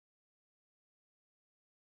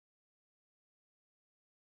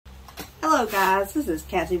Hello guys, this is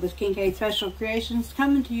Kathy with Kincaid Special Creations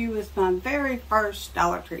coming to you with my very first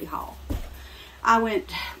Dollar Tree haul. My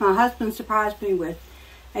husband surprised me with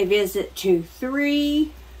a visit to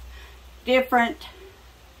 3 different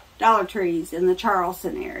Dollar Trees in the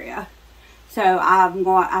Charleston area. So I've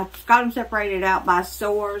got them separated out by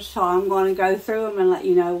stores, so I'm going to go through them and let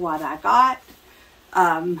you know what I got.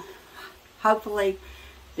 Hopefully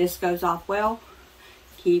this goes off well.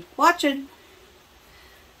 Keep watching.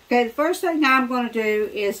 Okay, the first thing I'm going to do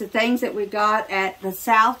is the things that we got at the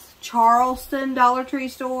South Charleston Dollar Tree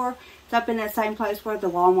store. It's up in that same place where the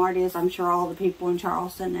Walmart is. I'm sure all the people in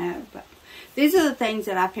Charleston know. But these are the things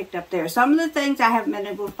that I picked up there. Some of the things I haven't been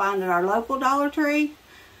able to find at our local Dollar Tree.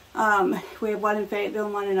 We have one in Fayetteville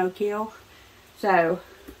and one in Oak Hill. So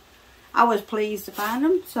I was pleased to find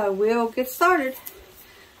them. So we'll get started.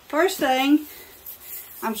 First thing,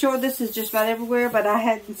 I'm sure this is just about everywhere, but I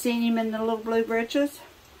hadn't seen him in the little blue britches.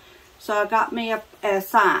 So I got me a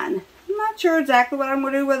sign. I'm not sure exactly what I'm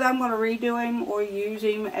going to do, whether I'm going to redo him or use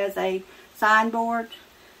him as a signboard.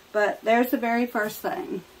 But there's the very first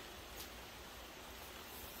thing.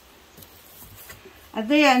 And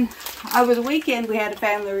then, over the weekend, we had a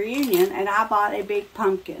family reunion, and I bought a big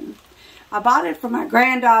pumpkin. I bought it for my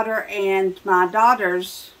granddaughter and my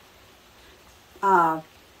daughter's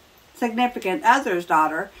significant other's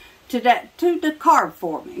daughter to carve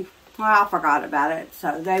for me. Well, I forgot about it,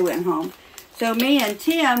 so they went home. So me and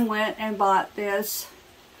Tim went and bought this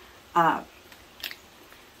thing,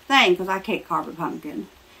 because I can't carve a pumpkin.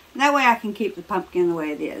 And that way I can keep the pumpkin the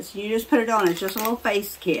way it is. You just put it on. It's just a little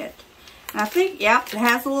face kit. And I think, yep, it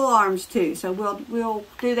has the little arms too. So we'll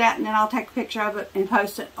do that, and then I'll take a picture of it and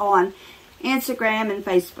post it on Instagram and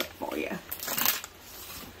Facebook for you.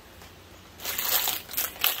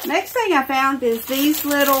 Next thing I found is these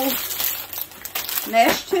little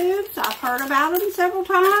mesh tubes. I've heard about them several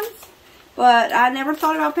times, but I never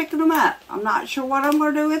thought about picking them up. I'm not sure what I'm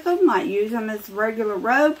going to do with them. Might use them as a regular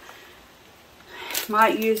robe.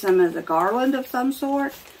 Might use them as a garland of some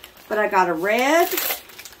sort. But I got a red,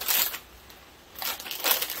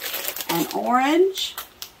 an orange,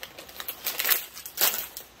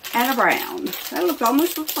 and a brown. That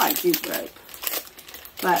almost looks like jute rope,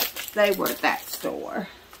 but they were at that store.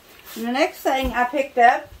 And the next thing I picked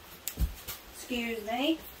up, excuse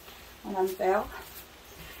me, one fell.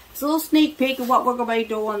 It's a little sneak peek of what we're going to be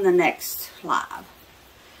doing the next live.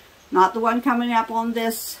 Not the one coming up on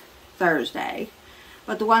this Thursday,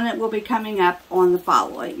 but the one that will be coming up on the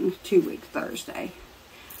following 2-week Thursday.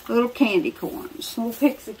 Little candy corns, little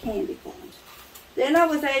picks of candy corns. Then I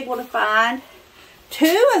was able to find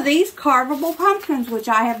 2 of these carvable pumpkins, which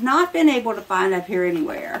I have not been able to find up here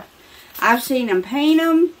anywhere. I've seen them paint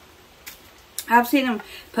them. I've seen them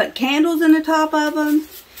put candles in the top of them.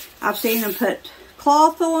 I've seen them put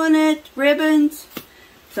cloth on it, ribbons.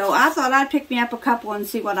 So I thought I'd pick me up a couple and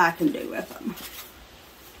see what I can do with them.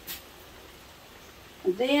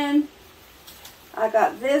 And then I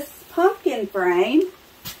got this pumpkin frame,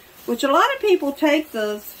 which a lot of people take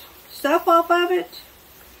the stuff off of it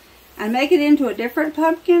and make it into a different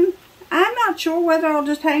pumpkin. I'm not sure whether I'll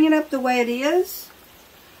just hang it up the way it is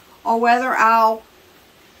or whether I'll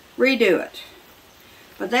redo it.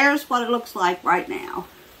 But there's what it looks like right now.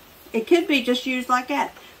 It could be just used like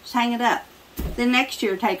that. Just hang it up. Then next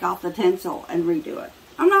year take off the tinsel and redo it.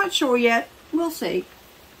 I'm not sure yet. We'll see.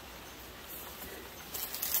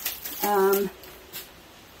 I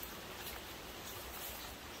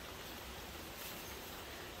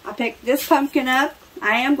picked this pumpkin up.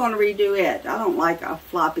 I am going to redo it. I don't like a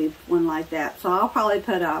floppy one like that. So I'll probably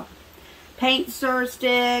put a paint stir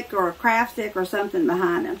stick or a craft stick or something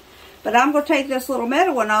behind them. But I'm going to take this little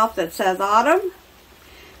metal one off that says autumn.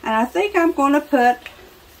 And I think I'm going to put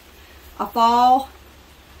a fall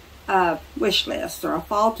wish list or a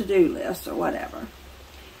fall to-do list or whatever.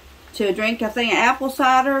 To drink a thing of apple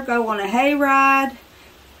cider, go on a hayride,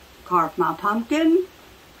 carve my pumpkin,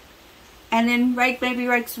 and then maybe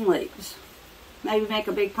rake some leaves. Maybe make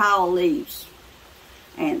a big pile of leaves.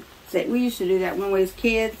 And we used to do that when we was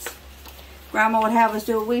kids. Grandma would have us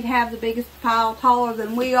do it. We'd have the biggest pile taller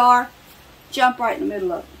than we are. Jump right in the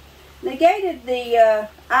middle of it. Negated the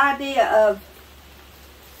idea of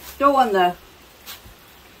doing the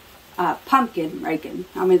pumpkin raking.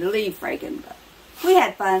 I mean the leaf raking. But we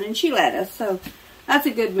had fun and she let us. So that's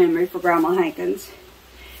a good memory for Grandma Hankins.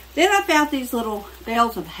 Then I found these little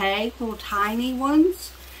bales of hay. Little tiny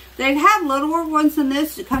ones. They have littler ones than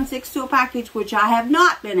this. It comes 6 to a package, which I have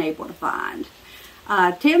not been able to find.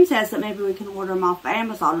 Tim says that maybe we can order them off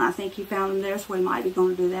Amazon. And I think he found them there, so we might be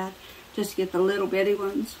going to do that. Just to get the little bitty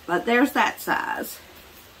ones. But there's that size.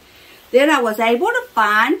 Then I was able to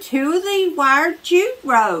find 2 of the wired jute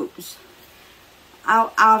ropes.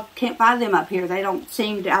 I can't find them up here. They don't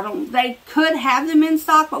seem to, they could have them in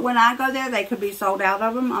stock, but when I go there, they could be sold out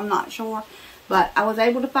of them. I'm not sure. But I was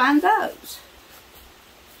able to find those.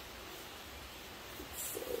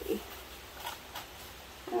 Let's see.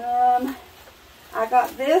 I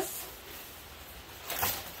got this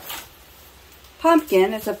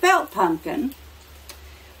pumpkin. It's a felt pumpkin,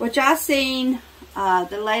 which I seen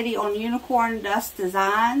the lady on Unicorn Dust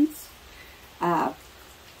Designs.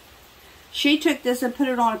 She took this and put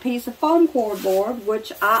it on a piece of foam cardboard,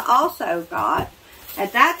 which I also got.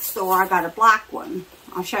 At that store, I got a black one.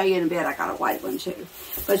 I'll show you in a bit. I got a white one too.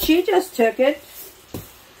 But she just took it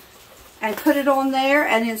and put it on there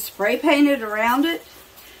and then spray painted around it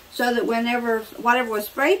so that whatever was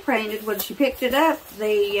spray painted, when she picked it up,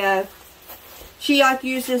 she like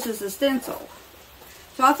used this as a stencil.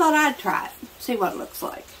 So I thought I'd try it, see what it looks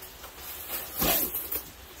like. So,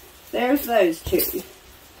 there's those 2.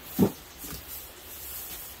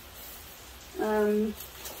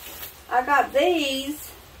 I got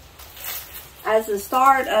these as the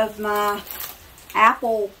start of my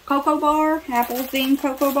apple themed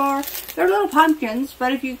cocoa bar. They're little pumpkins,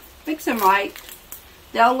 but if you fix them right,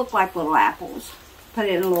 they'll look like little apples. Put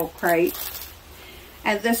it in a little crate.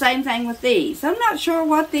 And the same thing with these. I'm not sure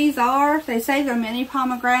what these are. They say they're mini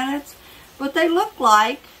pomegranates, but they look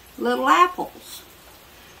like little apples.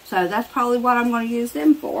 So that's probably what I'm going to use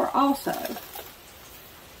them for also.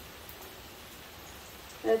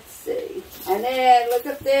 Let's see. And then look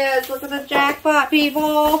at this. Look at the jackpot,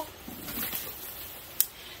 people.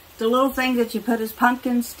 The little things that you put as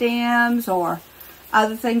pumpkin stems or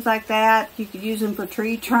other things like that. You could use them for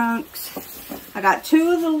tree trunks. I got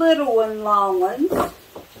 2 of the little long ones.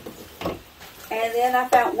 And then I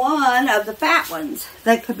found 1 of the fat ones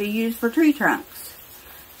that could be used for tree trunks.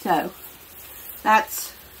 So,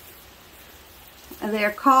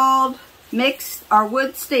 they're called mixed or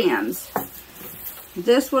wood stems.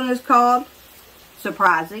 This one is called,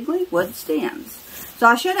 surprisingly, wood stems. So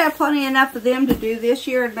I should have plenty enough of them to do this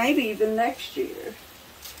year and maybe even next year.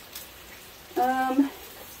 I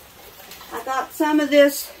got some of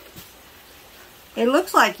this, it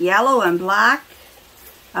looks like yellow and black,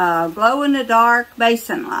 glow-in-the-dark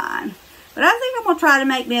mason line. But I think I'm going to try to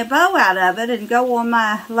make me a bow out of it and go on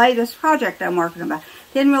my latest project I'm working about.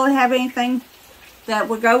 Didn't really have anything that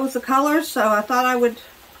would go with the colors, so I thought I would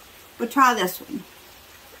try this one.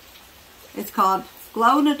 It's called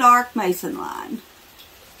Glow-in-the-Dark Mason Line.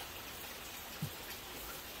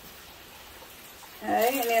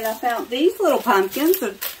 Okay, and then I found these little pumpkins.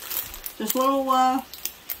 They're just little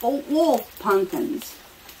wool pumpkins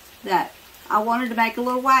that I wanted to make a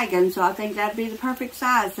little wagon, so I think that'd be the perfect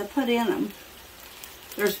size to put in them.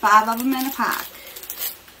 There's 5 of them in a pack.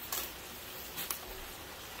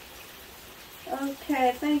 Okay,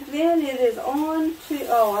 I think then it is on to,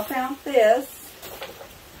 oh, I found this.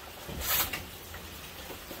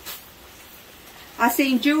 I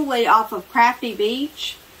seen Julie off of Crafty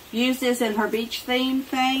Beach use this in her beach theme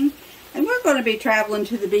thing. And we're going to be traveling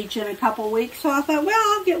to the beach in a couple weeks. So I thought,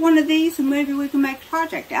 well, I'll get one of these and maybe we can make a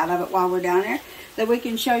project out of it while we're down there that we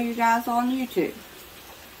can show you guys on YouTube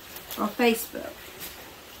or Facebook.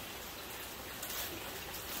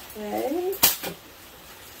 Okay.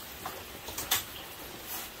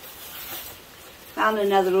 Found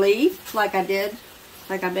another leaf like I did,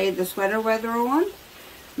 like I made the sweater weather on.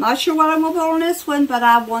 Not sure what I'm going to put on this one, but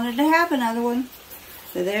I wanted to have another one.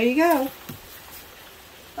 So there you go.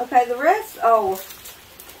 Okay, the rest, oh,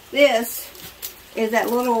 this is that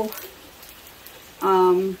little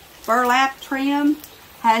burlap trim.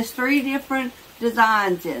 Has 3 different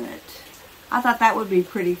designs in it. I thought that would be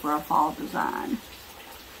pretty for a fall design.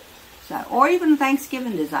 So, or even a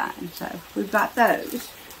Thanksgiving design. So, we've got those.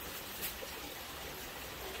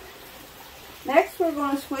 Next, we're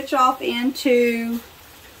going to switch off into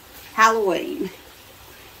Halloween.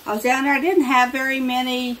 I was down there. I didn't have very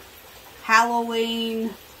many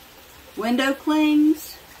Halloween window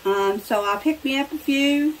clings. So I picked me up a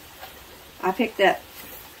few. I picked up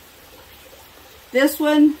this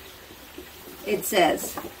one. It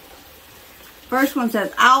says, first one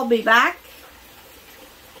says, I'll be back.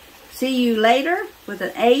 See you later, with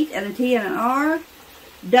an 8 and a T and an R.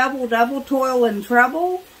 Double, double, toil and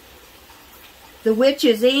trouble. The witch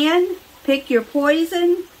is in. Pick your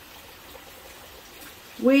poison.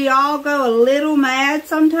 We all go a little mad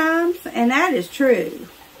sometimes, and that is true.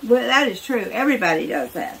 Well, that is true. Everybody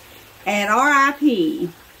does that. And R.I.P.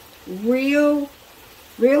 Really,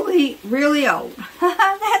 really old.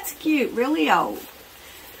 That's cute. Really old.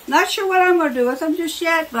 Not sure what I'm going to do with them just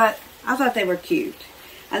yet, but I thought they were cute.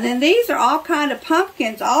 And then these are all kind of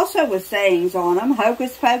pumpkins also with sayings on them.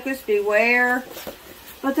 Hocus Pocus, beware.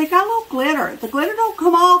 But they got a little glitter. The glitter don't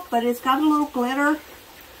come off, but it's got a little glitter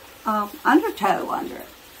undertow under it.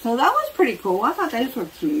 So that was pretty cool. I thought those were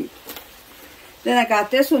cute. Then I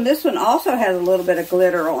got this one. This one also has a little bit of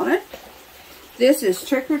glitter on it. This is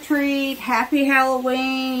Trick or Treat, Happy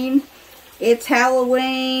Halloween, It's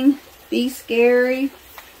Halloween, Be Scary.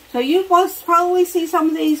 So you will probably see some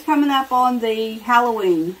of these coming up on the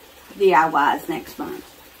Halloween DIYs next month.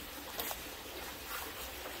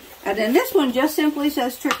 And then this one just simply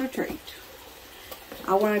says Trick or Treat.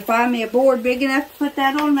 I want to find me a board big enough to put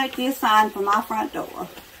that on and make me a sign for my front door.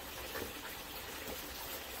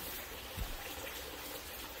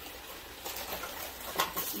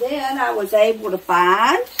 Then I was able to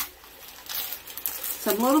find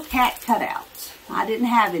some little cat cutouts. I didn't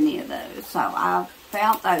have any of those, so I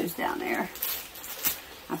found those down there.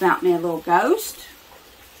 I found me a little ghost,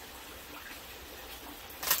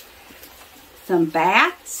 some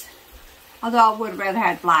bats, although I would have rather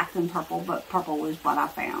had black than purple, but purple was what I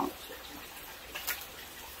found.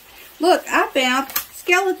 Look, I found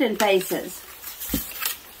skeleton faces.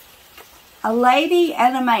 A lady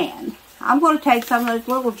and a man. I'm going to take some of those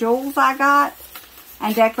little jewels I got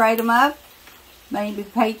and decorate them up. Maybe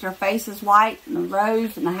paint their faces white and the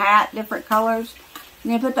rose and the hat, different colors.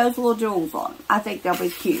 And then put those little jewels on them. I think they'll be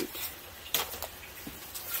cute.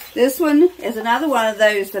 This one is another one of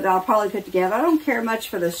those that I'll probably put together. I don't care much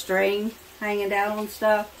for the string hanging down on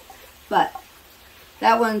stuff. But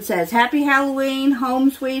that one says, Happy Halloween,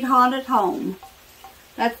 Home Sweet Haunted Home.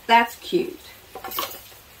 That's cute.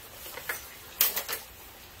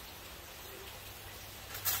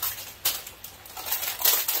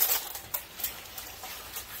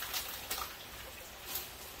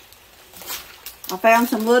 I found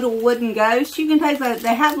some little wooden ghosts. You can take those.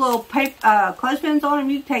 They have little paper, clothespins on them.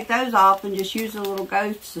 You can take those off and just use the little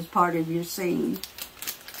ghosts as part of your scene.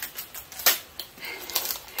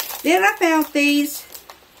 Then I found these,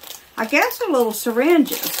 I guess they're little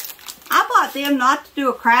syringes. I bought them not to do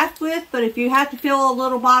a craft with, but if you have to fill a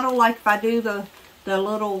little bottle, like if I do the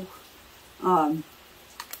little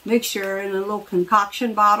mixture in the little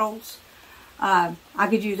concoction bottles, I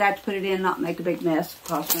could use that to put it in, not make a big mess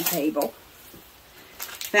across my table.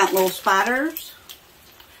 Found little spiders.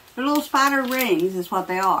 They're little spider rings is what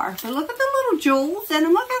they are. But look at the little jewels in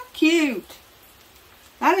them. Look how cute.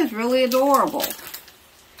 That is really adorable.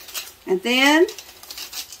 And then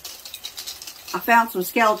I found some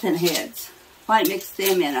skeleton heads. Might mix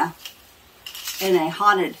them in a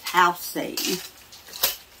haunted house scene.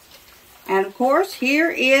 And of course, here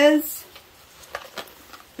is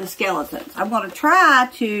the skeletons. I'm going to try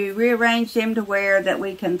to rearrange them to where that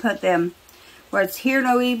we can put them where it's hear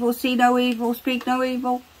no evil, see no evil, speak no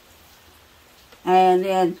evil. And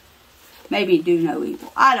then maybe do no evil.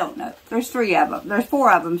 I don't know. There's 3 of them. There's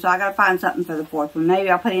 4 of them, so I got to find something for the 4th one. Maybe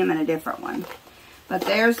I'll put him in a different one. But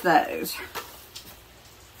there's those.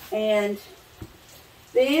 And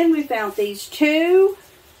then we found these 2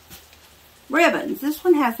 ribbons. This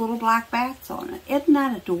one has little black bats on it. Isn't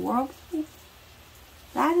that adorable?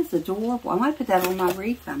 That is adorable. I might put that on my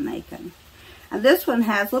wreath I'm making. And this one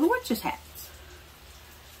has little witches' hats.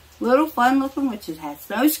 Little fun looking witches hats.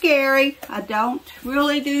 No scary. I don't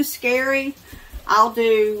really do scary. I'll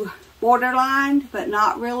do borderline, but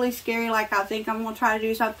not really scary like I think I'm going to try to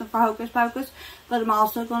do something for Hocus Pocus. But I'm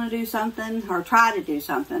also going to do something, or try to do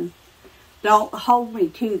something. Don't hold me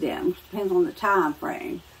to them. Depends on the time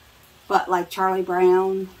frame. But like Charlie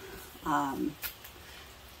Brown,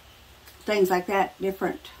 things like that,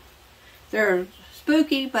 different. They're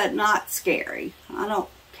spooky, but not scary. I don't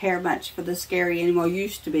care much for the scary anymore.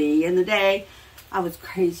 Used to be. In the day, I was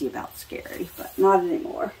crazy about scary, but not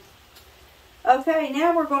anymore. Okay,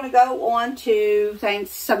 now we're going to go on to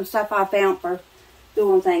some stuff I found for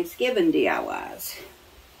doing Thanksgiving DIYs.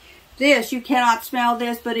 This, you cannot smell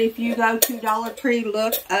this, but if you go to Dollar Tree,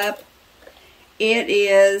 look up, it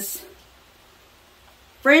is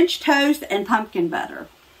French toast and pumpkin butter.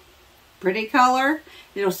 Pretty color.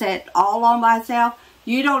 It'll set all on by itself.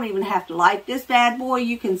 You don't even have to light this bad boy.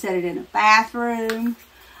 You can set it in a bathroom,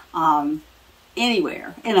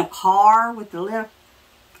 anywhere. In a car with the lid.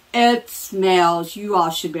 It smells. You all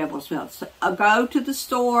should be able to smell it. So, go to the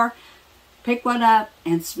store, pick one up,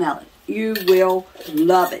 and smell it. You will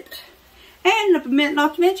love it. And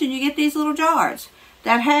not to mention, you get these little jars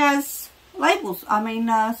that has labels,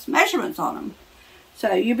 measurements on them.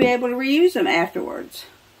 So you'll be able to reuse them afterwards.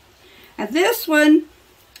 And this one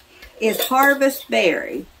is Harvest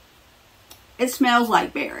Berry. It smells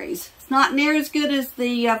like berries. It's not near as good as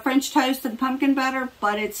the French toast and pumpkin butter,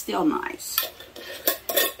 but it's still nice.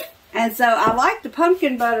 And so I like the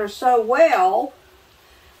pumpkin butter so well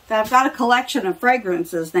that I've got a collection of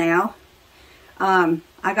fragrances now.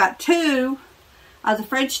 I got 2 of the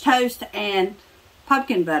French toast and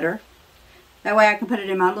pumpkin butter. That way I can put it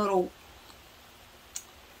in my little,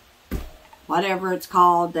 whatever it's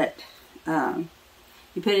called, that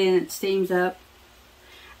you put it in, it steams up.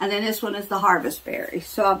 And then this one is the harvest berry.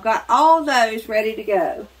 So I've got all those ready to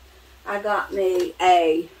go. I got me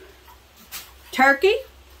a turkey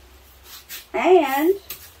and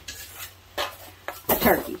a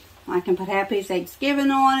turkey. I can put Happy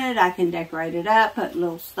Thanksgiving on it. I can decorate it up, put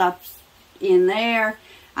little stuff in there.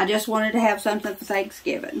 I just wanted to have something for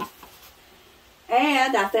Thanksgiving.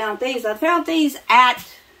 And I found these. I found these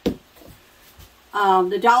at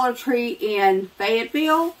the Dollar Tree in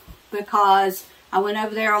Fayetteville because I went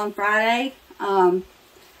over there on Friday.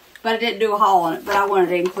 But I didn't do a haul on it. But I wanted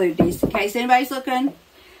to include these in case anybody's looking.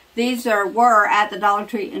 These were at the Dollar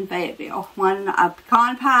Tree in Fayetteville. One a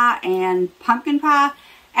pecan pie and pumpkin pie.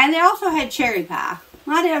 And they also had cherry pie.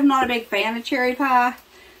 I'm not a big fan of cherry pie.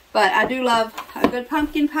 But I do love a good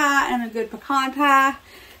pumpkin pie and a good pecan pie.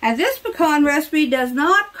 And this pecan recipe does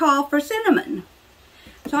not call for cinnamon.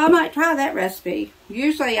 So I might try that recipe.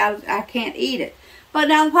 Usually I can't eat it. But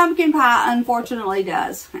now the pumpkin pie unfortunately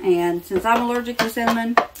does. And since I'm allergic to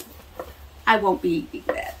cinnamon, I won't be eating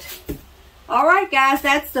that. Alright guys,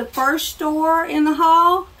 that's the first store in the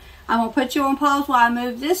haul. I'm going to put you on pause while I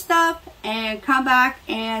move this stuff and come back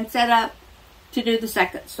and set up to do the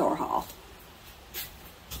second store haul.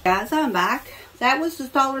 Guys, I'm back. That was the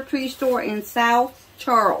Dollar Tree store in South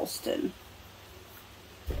Charleston.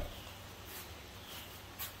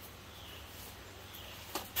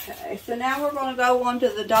 Okay, so now we're going to go on to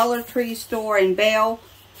the Dollar Tree store in Bell.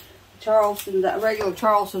 Charleston, the regular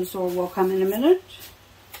Charleston store will come in a minute.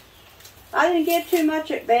 I didn't get too much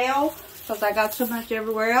at Bell because I got so much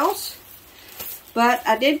everywhere else. But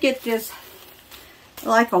I did get this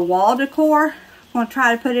like a wall decor. I'm going to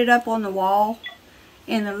try to put it up on the wall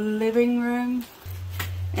in the living room.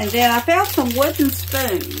 And then I found some wooden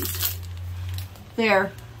spoons.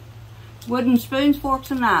 They're wooden spoons, forks,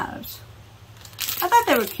 and knives. I thought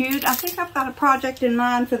they were cute. I think I've got a project in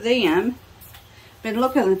mind for them. Been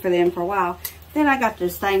looking for them for a while. Then I got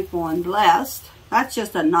this Thankful and Blessed. That's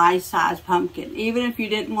just a nice size pumpkin. Even if you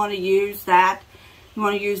didn't want to use that, you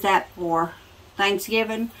want to use that for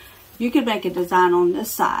Thanksgiving, you could make a design on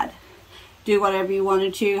this side. Do whatever you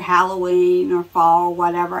wanted to, Halloween or fall or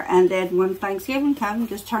whatever. And then when Thanksgiving comes,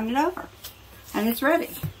 just turn it over. And it's ready.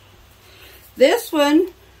 This one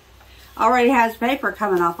already has paper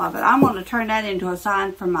coming off of it. I'm going to turn that into a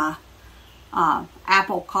sign for my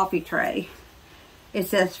apple coffee tray. It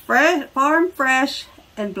says Farm Fresh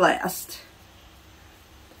and Blessed.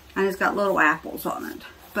 And it's got little apples on it.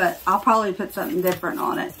 But I'll probably put something different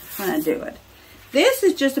on it when I do it. This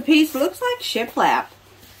is just a piece, looks like shiplap.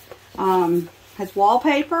 It's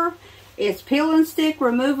wallpaper. It's peel and stick,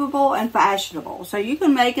 removable, and fashionable. So you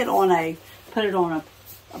can make it on put it on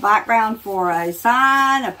a background for a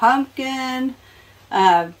sign, a pumpkin,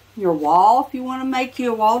 your wall if you want to make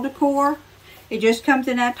your wall decor. It just comes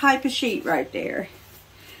in that type of sheet right there.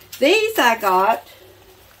 These I got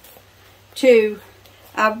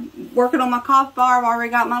I'm working on my coffee bar. I've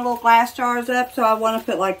already got my little glass jars up, so I want to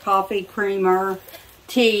put like coffee, creamer,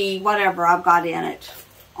 tea, whatever I've got in it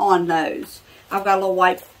on those. I've got a little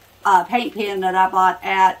white paint pen that I bought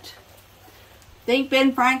at, I think,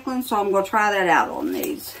 Ben Franklin, so I'm going to try that out on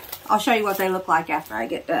these. I'll show you what they look like after I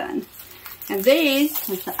get done. And these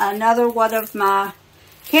is another one of my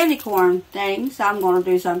candy corn things I'm going to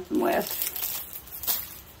do something with.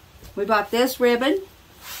 We bought this ribbon.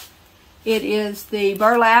 It is the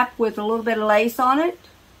burlap with a little bit of lace on it.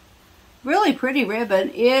 Really pretty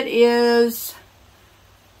ribbon. It is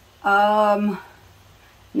 9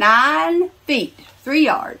 feet, 3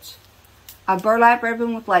 yards of burlap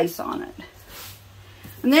ribbon with lace on it.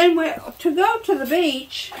 And then to go to the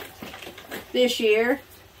beach this year,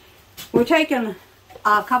 we're taking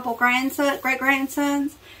a couple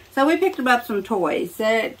great-grandsons. So we picked them up some toys.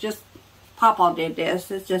 Papa did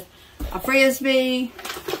this. It's just a Frisbee,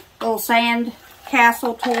 little sand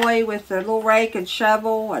castle toy with a little rake and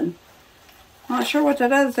shovel, and I'm not sure what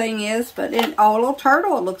that other thing is, but a little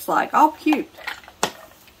turtle it looks like. All cute.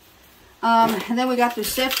 And then we got the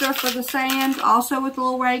sifter for the sand, also with a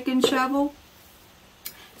little rake and shovel,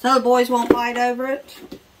 so the boys won't fight over it.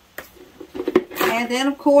 And then,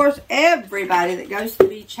 of course, everybody that goes to the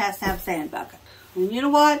beach has to have a sand bucket. And you know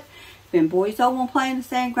what? When boys don't want to play in the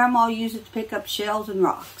sand, Grandma will use it to pick up shells and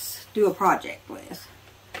rocks. Do a project with.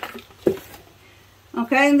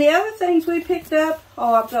 Okay, and the other things we picked up,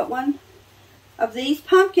 I've got one of these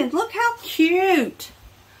pumpkins. Look how cute.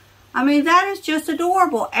 I mean, that is just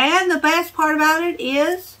adorable. And the best part about it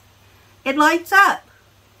is it lights up.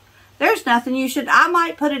 There's nothing you should... I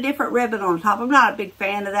might put a different ribbon on top. I'm not a big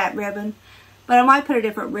fan of that ribbon. But I might put a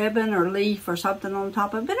different ribbon or leaf or something on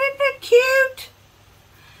top of it. But isn't that cute?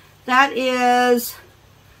 That is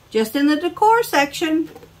just in the decor section.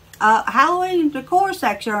 Halloween decor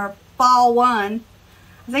section, or fall one.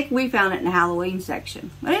 I think we found it in the Halloween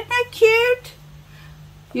section. But isn't that cute?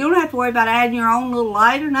 You don't have to worry about adding your own little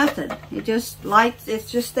light or nothing. It just lights, it's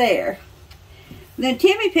just there. Then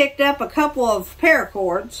Timmy picked up a couple of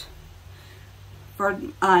paracords for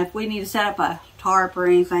if we need to set up a tarp or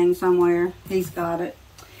anything somewhere. He's got it.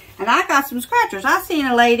 And I got some scratchers. I seen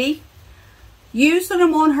a lady using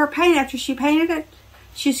them on her paint after she painted it.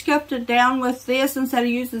 She scuffed it down with this instead of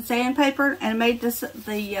using sandpaper, and made this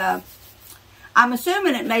I'm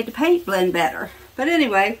assuming it made the paint blend better. But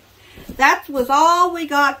anyway, that was all we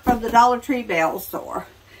got from the Dollar Tree Bell store.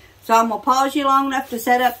 So I'm going to pause you long enough to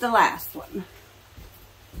set up the last one.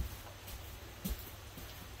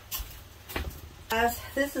 Guys,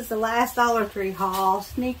 this is the last Dollar Tree haul.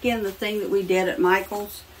 Sneak in the thing that we did at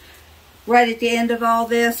Michael's right at the end of all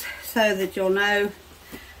this so that you'll know,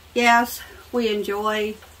 yes, we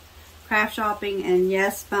enjoy craft shopping, and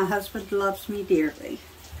yes, my husband loves me dearly.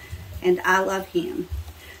 And I love him.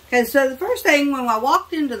 Okay, so the first thing, when I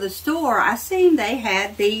walked into the store, I seen they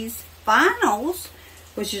had these vinyls,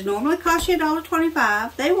 which is normally cost you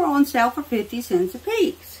 $1.25. They were on sale for 50 cents a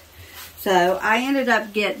piece. So I ended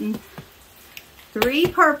up getting 3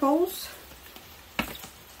 purples.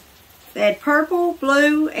 They had purple,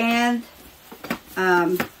 blue, and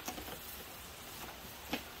well,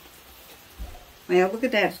 look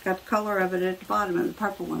at that. It's got the color of it at the bottom of the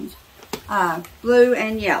purple ones. Blue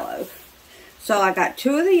and yellow. So I got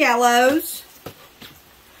 2 of the yellows,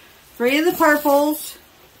 3 of the purples,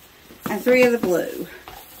 and 3 of the blue.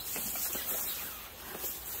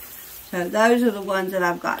 So those are the ones that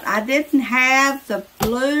I've got. I didn't have the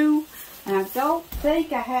blue, and I don't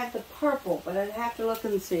think I had the purple, but I'd have to look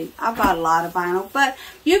and see. I've got a lot of vinyl, but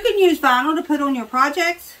you can use vinyl to put on your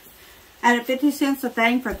projects. And at 50 cents a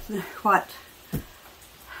thing for, what,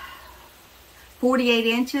 48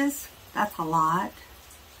 inches? That's a lot.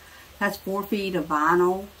 That's 4 feet of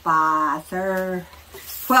vinyl by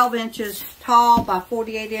 12 inches tall by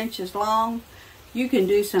 48 inches long. You can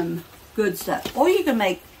do some good stuff. Or you can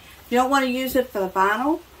make, if you don't want to use it for the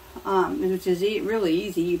vinyl, which is really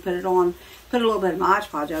easy, you put it on, put a little bit of Mod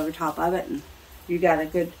Podge over top of it, and you got a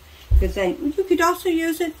good thing. You could also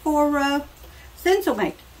use it for stencil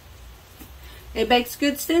making. It makes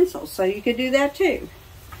good stencils, so you could do that too.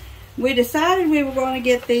 We decided we were going to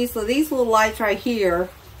get these little lights right here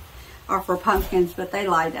are for pumpkins, but they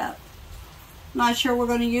light up. Not sure we're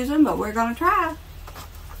going to use them, but we're going to try.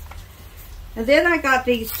 And then I got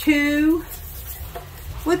these 2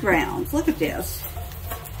 wood rounds. Look at this.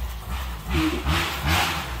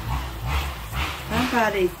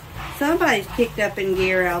 Somebody's kicked up in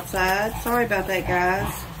gear outside. Sorry about that,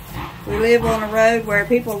 guys. We live on a road where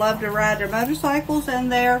people love to ride their motorcycles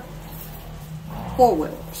and their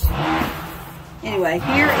 4-wheelers. Anyway,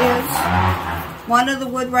 here is one of the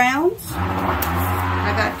wood rounds.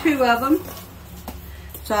 I got 2 of them,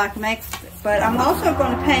 so I can make, but I'm also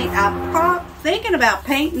going to paint, I'm thinking about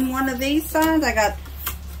painting one of these signs. I got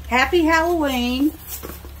Happy Halloween.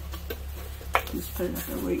 Let's put it up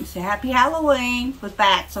there where you can see Happy Halloween with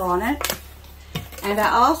bats on it. And I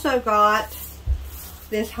also got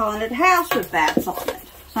this haunted house with bats on it.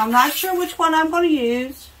 So I'm not sure which one I'm going to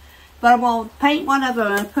use, but I'm going to paint one of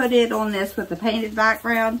them and put it on this with the painted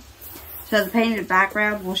background. So the painted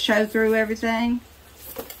background will show through everything.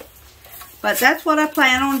 But that's what I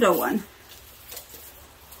plan on doing.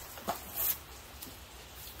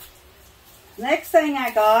 Next thing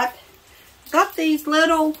I got these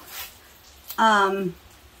little, I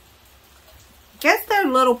guess they're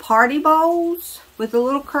little party bowls with the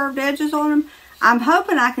little curved edges on them. I'm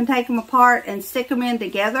hoping I can take them apart and stick them in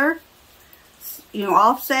together, you know,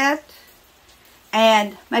 offset,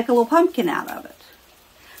 and make a little pumpkin out of it.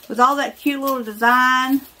 With all that cute little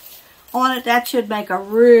design on it, that should make a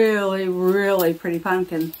really, really pretty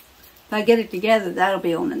pumpkin. If I get it together, that'll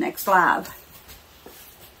be on the next live.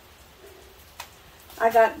 I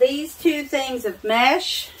got these 2 things of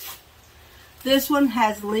mesh. This one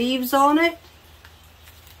has leaves on it.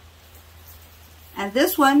 And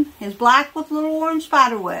this one is black with little orange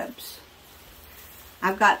spider webs.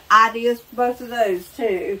 I've got ideas for both of those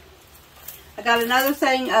too. I got another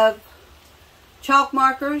thing of chalk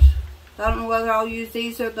markers. I don't know whether I'll use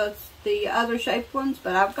these or the other shaped ones,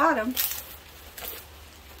 but I've got them.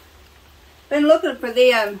 Been looking for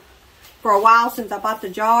them for a while since I bought the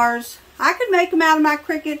jars. I could make them out of my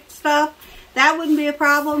Cricut stuff. That wouldn't be a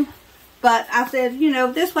problem. But I said, you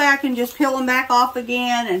know, this way I can just peel them back off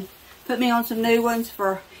again and put me on some new ones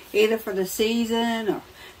for either for the season, or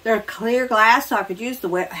they're clear glass, so I could use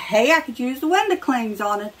I could use the window clings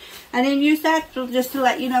on it, and then use that just to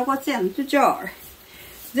let you know what's in the jar.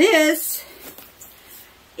 This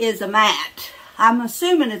is a mat. I'm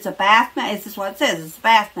assuming it's a bath mat. This is what it says. It's a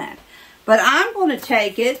bath mat. But I'm going to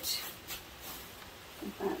take it,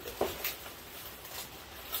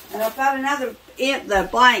 and I've got another, the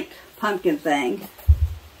blank pumpkin thing.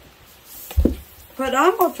 But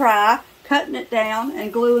I'm going to try cutting it down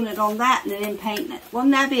and gluing it on that and then painting it.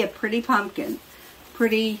 Wouldn't that be a pretty pumpkin?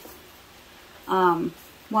 Pretty one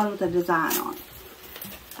with a design on it.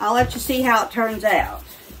 I'll let you see how it turns out.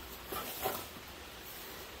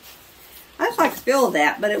 I just like the feel of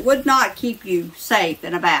that, but it would not keep you safe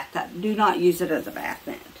in a bathtub. Do not use it as a bath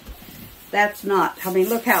mat. That's not, I mean,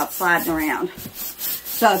 look how it's sliding around.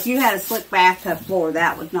 So if you had a slick bathtub floor,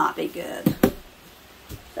 that would not be good.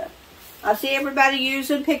 So I see everybody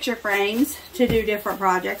using picture frames to do different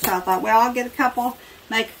projects. So I thought, well, I'll get a couple,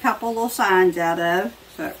 make a couple little signs out of.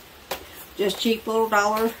 So just cheap little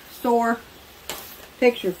dollar store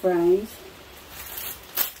picture frames.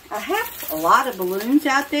 I have a lot of balloons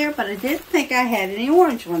out there, but I didn't think I had any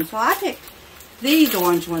orange ones. So I picked these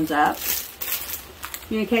orange ones up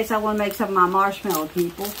in case I want to make some of my marshmallow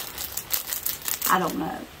people. I don't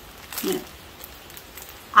know. You know,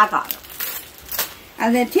 I got them.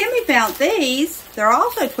 And then Timmy found these. They're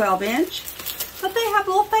also 12-inch, but they have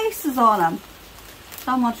little faces on them.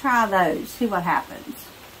 So I'm going to try those, see what happens.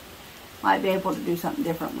 Might be able to do something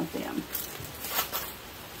different with them.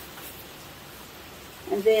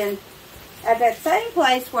 And then at that same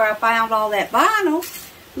place where I found all that vinyl,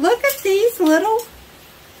 look at these little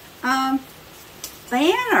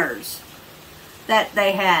banners that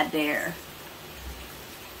they had there.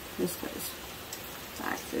 This goes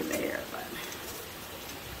back through there, but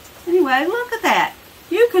anyway, look at that.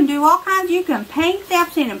 You can do all kinds. You can paint them.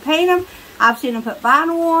 I've seen them paint them. I've seen them put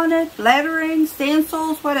vinyl on it, lettering,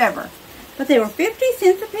 stencils, whatever. But they were 50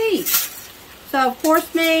 cents a piece. So of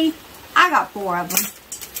course me, I got 4 of them.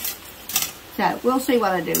 So we'll see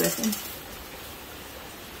what I do with them.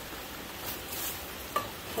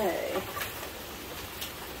 Okay.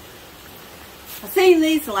 I seen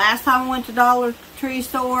these the last time I went to Dollar Tree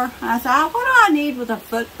store. And I said, what do I need with a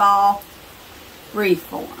football wreath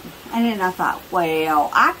for them? And then I thought,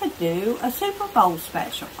 well, I could do a Super Bowl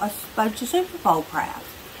special, a bunch of Super Bowl crafts.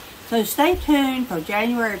 So stay tuned for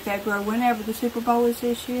January, February, whenever the Super Bowl is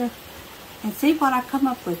this year, and see what I come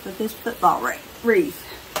up with this football wreath.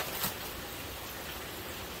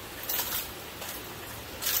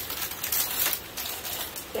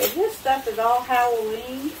 Okay, this stuff is all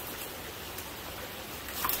Halloween.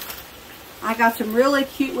 I got some really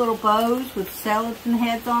cute little bows with skeleton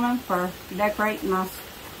heads on them for decorating my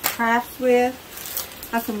crafts with.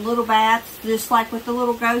 Got some little bats, just like with the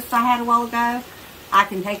little ghosts I had a while ago. I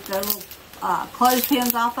can take the little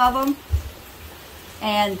clothespins off of them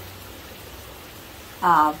and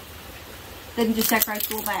then just decorate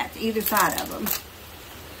the little bats, either side of them.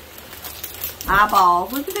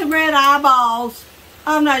 Eyeballs. Look at the red eyeballs.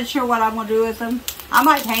 I'm not sure what I'm going to do with them. I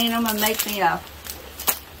might paint them and make me a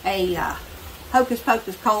Hocus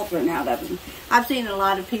Pocus cauldron out of them. I've seen a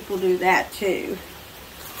lot of people do that too.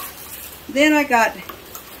 Then I got,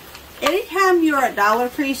 anytime you're at Dollar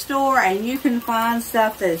Tree store and you can find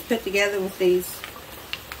stuff that is put together with these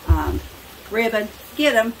ribbon,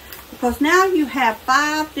 get them, because now you have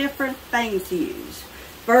 5 different things to use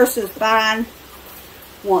versus buying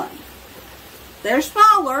one. They're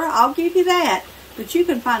smaller, I'll give you that, but you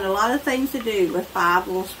can find a lot of things to do with 5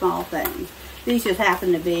 little small things. These just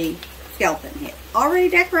happen to be skeleton heads. Already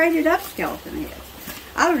decorated up skeleton heads.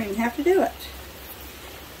 I don't even have to do it.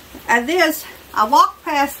 And this, I walked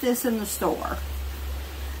past this in the store,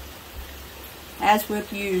 as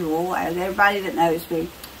with usual, as everybody that knows me.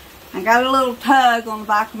 I got a little tug on the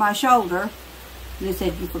back of my shoulder, and they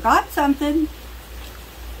said, you forgot something.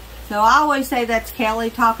 So I always say that's Kelly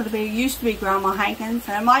talking to me. It used to be Grandma Hankins,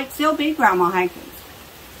 and it might still be Grandma Hankins.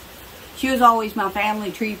 She was always my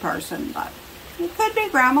family tree person, but it could be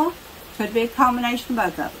Grandma. Could be a combination of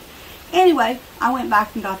both of them. Anyway, I went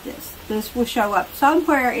back and got this. This will show up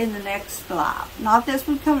somewhere in the next live. Not this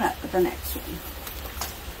one coming up, but the next one.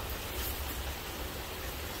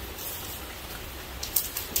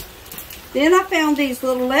 Then I found these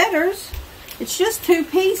little letters. It's just 2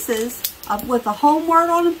 pieces with a home word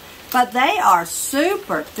on them, but they are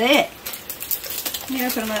super thick. Let me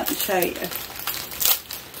open them up and show you.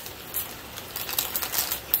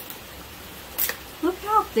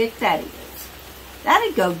 thick that is.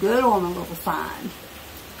 That'd go good on a little sign.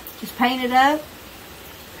 Just paint it up.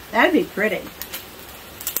 That'd be pretty.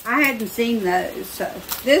 I hadn't seen those. So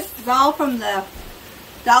this is all from the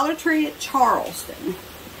Dollar Tree at Charleston.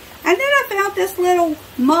 And then I found this little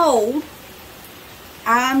mold.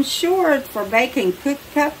 I'm sure it's for baking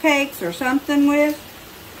cupcakes or something with.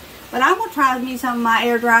 But I'm going to try me some of my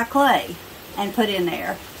air dry clay and put in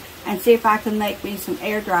there. And see if I can make me some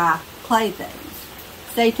air dry clay things.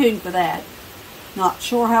 Stay tuned for that. Not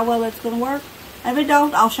sure how well it's going to work. If it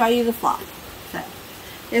don't, I'll show you the flop. So,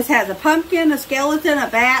 this has a pumpkin, a skeleton, a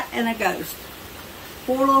bat, and a ghost.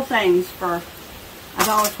 4 little things for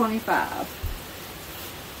 $1.25.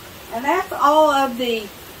 And that's all of the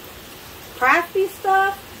crafty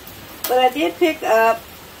stuff. But I did pick up,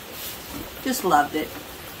 just loved it,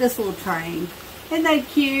 this little train. Isn't that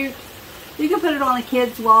cute? You can put it on a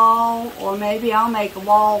kid's wall, or maybe I'll make a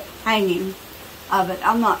wall hanging of it.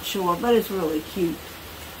 I'm not sure, but it's really cute.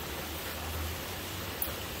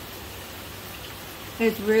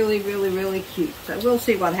 It's really, really, really cute. So we'll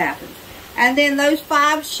see what happens. And then those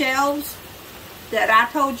 5 shelves that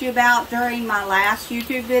I told you about during my last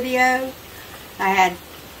YouTube video, I had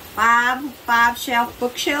 5 shelf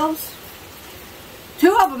bookshelves.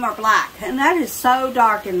 2 of them are black, and that is so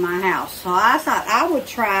dark in my house. So I thought I would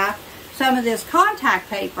try some of this contact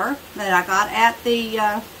paper that I got at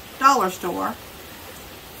the dollar store.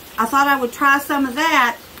 I thought I would try some of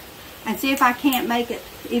that and see if I can't make it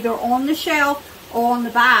either on the shelf or on the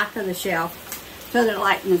back of the shelf so that it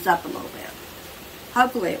lightens up a little bit.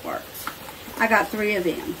 Hopefully it works. I got 3 of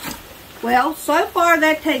them. Well, so far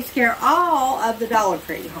that takes care of all of the Dollar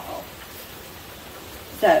Tree haul.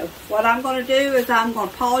 So, what I'm going to do is I'm going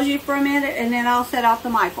to pause you for a minute and then I'll set out the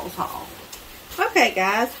Michaels haul. Okay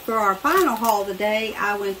guys, for our final haul today,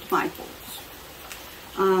 I went to Michaels.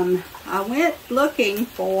 I went looking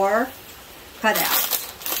for cutouts.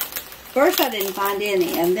 First I didn't find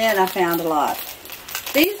any, and then I found a lot.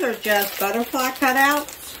 These are just butterfly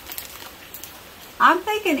cutouts. I'm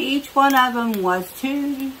thinking each one of them was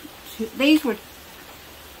these were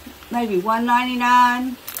maybe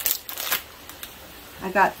 $1.99.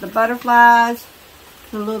 I got the butterflies,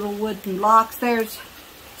 the little wooden blocks. There's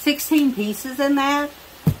 16 pieces in that.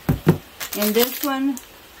 In this one,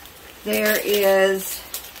 there is,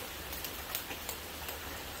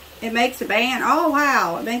 it makes a banner. Oh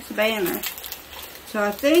wow, it makes a banner. So I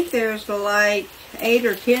think there's like 8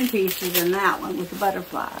 or 10 pieces in that one with the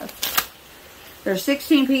butterflies. There's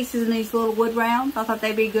 16 pieces in these little wood rounds. I thought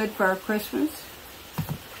they'd be good for Christmas.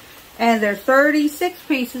 And there's 36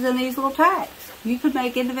 pieces in these little tags. You could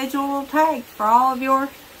make individual little tags for all of your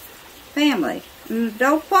family. And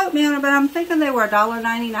don't quote me on it, but I'm thinking they were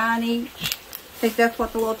 $1.99 each. I think that's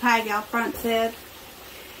what the little tag out front said.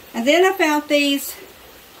 And then I found these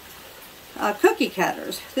cookie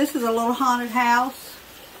cutters. This is a little haunted house.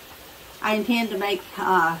 I intend to make,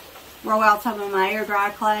 roll out some of my air dry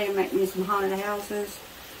clay and make me some haunted houses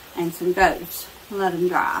and some ghosts and let them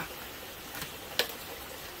dry.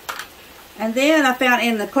 And then I found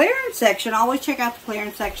in the clearance section, always check out the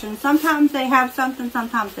clearance section. Sometimes they have something,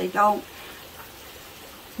 sometimes they don't.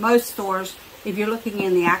 Most stores, if you're looking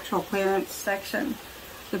in the actual clearance section,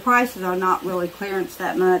 the prices are not really clearance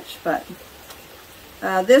that much. But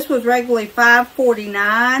this was regularly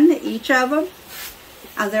 $5.49 each of them.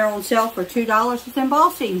 They're on sale for $2. It's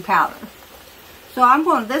embossing powder.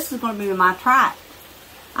 So this is going to be my try.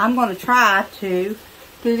 I'm going to try to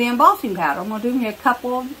do the embossing powder. I'm going to do me a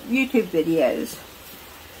couple of YouTube videos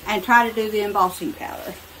and try to do the embossing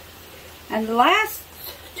powder. And the last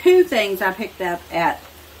 2 things I picked up at,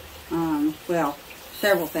 well,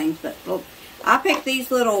 several things, but I picked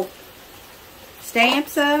these little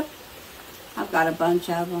stamps up. I've got a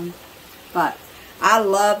bunch of them, but I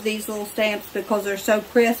love these little stamps because they're so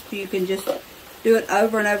crisp. You can just do it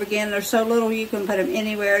over and over again. They're so little you can put them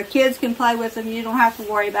anywhere. Kids can play with them. You don't have to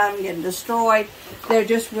worry about them getting destroyed. They're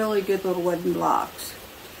just really good little wooden blocks.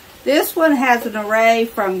 This one has an array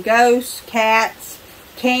from ghosts, cats,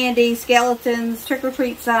 candy, skeletons,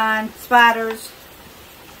 trick-or-treat signs, spiders,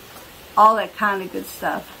 all that kind of good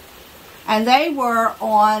stuff. And they were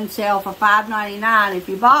on sale for $5.99. If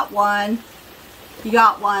you bought one, you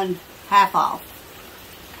got one half off.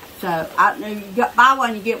 So, buy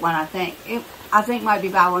one, you get one, I think. I think might be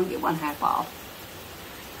buy one, get one half off.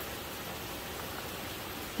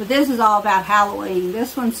 But this is all about Halloween.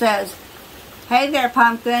 This one says, "Hey there,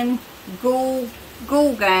 pumpkin, ghoul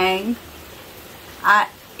gang.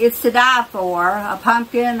 It's to die for. A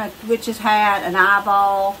pumpkin, a witch's hat, an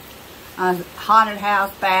eyeball, a haunted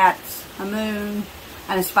house, bats, a moon,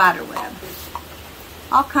 and a spider web."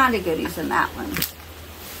 All kind of goodies in that one.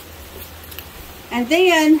 And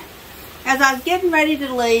then, as I was getting ready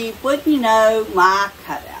to leave, wouldn't you know, my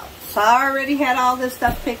cutouts. So I already had all this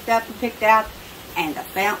stuff picked up and picked out, and I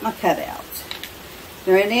found my cutouts.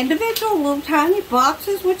 They're in individual little tiny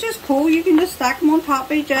boxes, which is cool. You can just stack them on top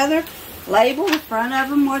of each other. Label the front of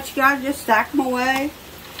them, what you got, just stack them away.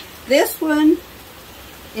 This one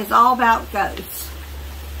is all about ghosts.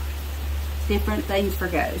 Different things for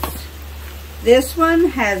ghosts. This one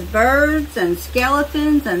has birds and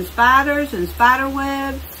skeletons and spiders and spider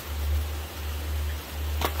webs.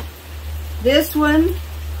 This one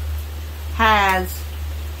has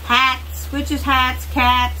hats, witches' hats,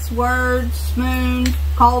 cats, words, moons,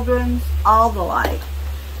 cauldrons, all the like.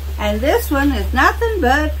 And this one is nothing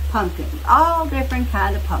but pumpkins, all different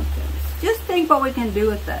kind of pumpkins. Just think what we can do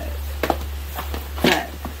with those. So,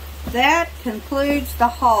 that concludes the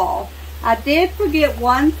haul. I did forget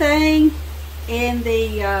one thing in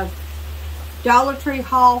the Dollar Tree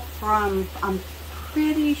haul from, I'm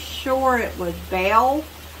pretty sure it was Belle,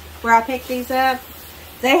 where I picked these up.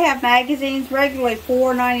 They have magazines, regularly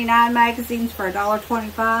 $4.99 magazines for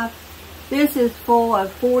 $1.25. This is full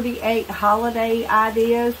of 48 holiday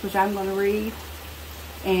ideas, which I'm going to read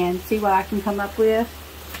and see what I can come up with.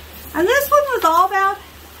 And this one was all about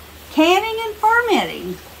canning and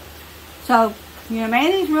fermenting. So, you know,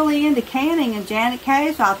 Mandy's really into canning and Janet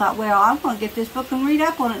Kay, so I thought, well, I'm going to get this book and read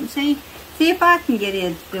up on it and see if I can get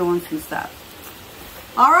into doing some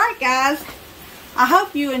stuff. Alright, guys. I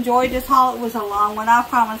hope you enjoyed this haul. It was a long one. I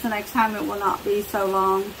promise the next time it will not be so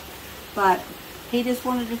long. But he just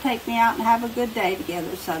wanted to take me out and have a good day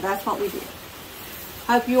together, so that's what we did.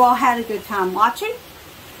 Hope you all had a good time watching.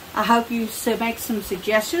 I hope you make some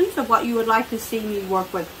suggestions of what you would like to see me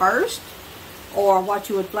work with first, or what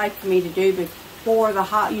you would like for me to do before the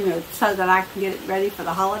so that I can get it ready for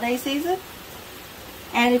the holiday season.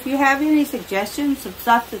 And if you have any suggestions of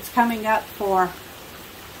stuff that's coming up for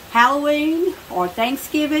Halloween or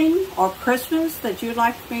Thanksgiving or Christmas that you'd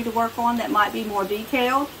like for me to work on that might be more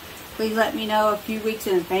detailed, please let me know a few weeks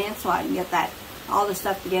in advance so I can get all the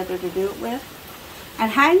stuff together to do it with.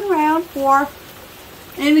 And hang around for,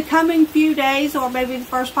 in the coming few days or maybe the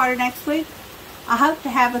first part of next week, I hope to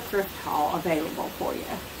have a thrift haul available for you.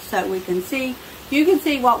 So you can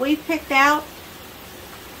see what we've picked out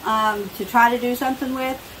to try to do something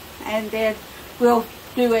with. And then we'll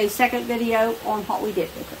do a second video on what we did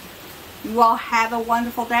with it. You all have a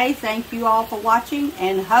wonderful day. Thank you all for watching,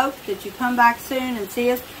 and hope that you come back soon and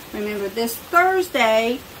see us. Remember, this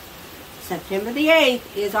Thursday, September the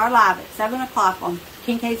 8th, is our live at 7 o'clock on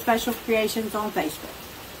Kincaid Special Creations on Facebook.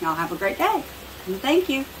 Y'all have a great day, and thank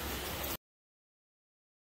you.